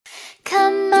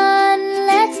Come on,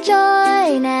 let's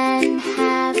join and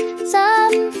have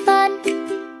some fun.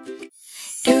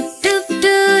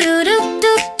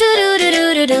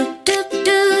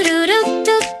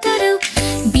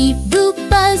 Beep boop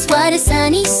buzz, what a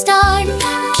sunny start.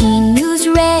 Kinu's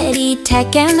ready,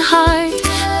 tech and hard.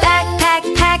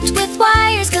 Backpack packed with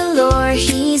wires galore.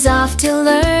 He's off to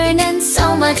learn and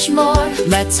so much more.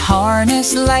 Let's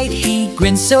harness light, he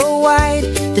grins so wide.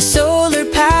 The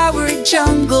solar-powered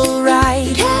jungle ride.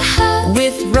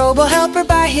 With Robo-Helper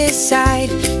by his side,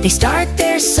 they start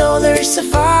their solar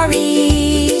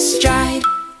safari stride.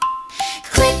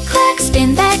 Click, clack,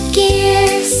 spin that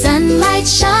gear. Sunlight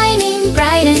shining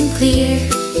bright and clear.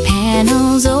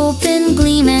 Panels open,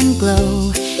 gleam and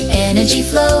glow. Energy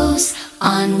flows,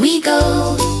 on we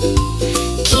go.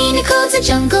 Kinu codes a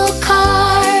jungle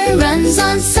car. Runs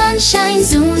on sunshine,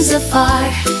 zooms afar.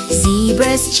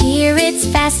 Zebras cheer, it's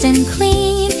fast and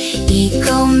clean.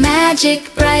 Eco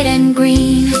magic, bright and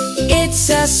green. It's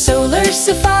a solar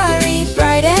safari,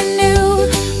 bright and new.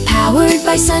 Powered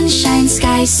by sunshine,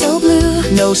 sky so blue.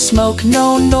 No smoke,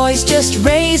 no noise, just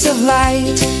rays of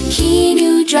light.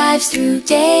 Kinu drives through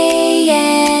day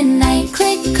and night.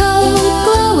 Click, code,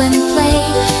 glow and play.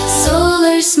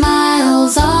 Solar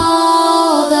smiles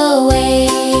all the way.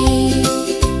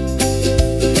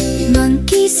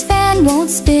 Monkey's fan won't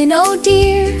spin, oh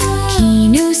dear.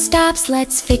 Kinu stops,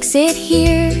 let's fix it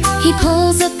here. He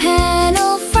pulls a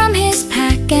panel from his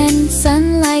pack and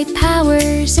sunlight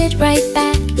powers it right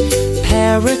back.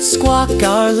 Parrots squawk,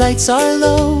 our lights are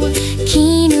low.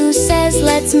 Kinu says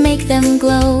let's make them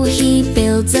glow. He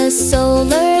builds a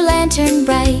solar lantern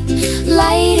bright,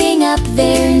 lighting up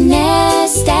their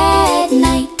nest at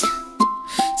night.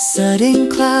 Sudden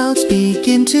clouds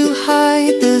begin to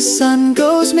hide. The sun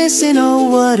goes missing, oh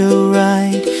what a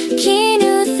ride.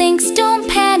 Kinu thinks don't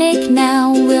panic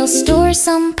now. We'll store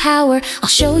some power, I'll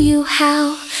show you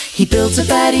how. He builds a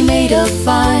battery made of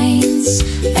vines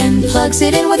and plugs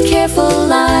it in with careful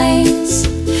lines.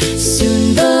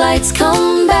 Soon the lights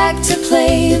come back to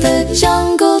play. The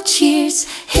jungle cheers,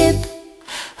 hip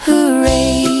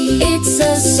hooray. It's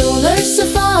a solar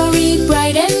safari,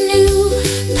 bright and new.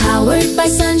 Powered by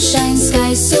sunshine,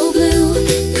 sky so blue.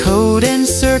 Code and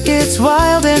circuits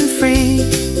wild and free.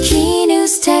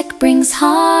 Kinu's tech brings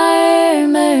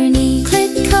harmony.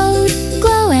 Click, code,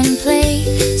 glow and play.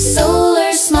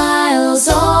 Solar smiles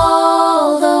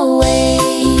all the way.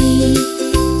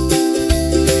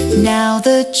 Now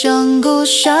the jungle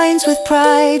shines with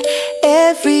pride.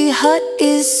 Every hut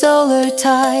is solar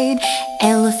tied.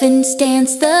 Elephants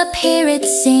dance, the parrots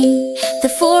sing. The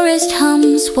forest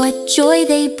hums, what joy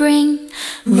they bring.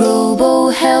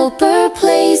 Robo-Helper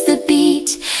plays the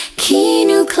beat.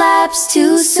 Kinu claps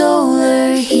to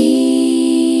solar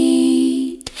heat.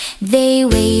 They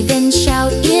wave and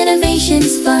shout,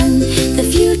 innovation's fun. The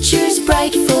future's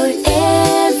bright for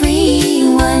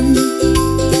everyone.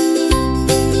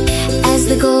 As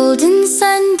the golden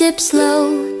sun dips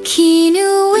low,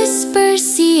 Kinu whispers,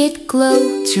 see it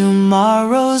glow.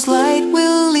 Tomorrow's light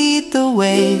will lead the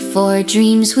way. For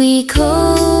dreams we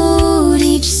code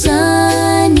each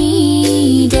sunny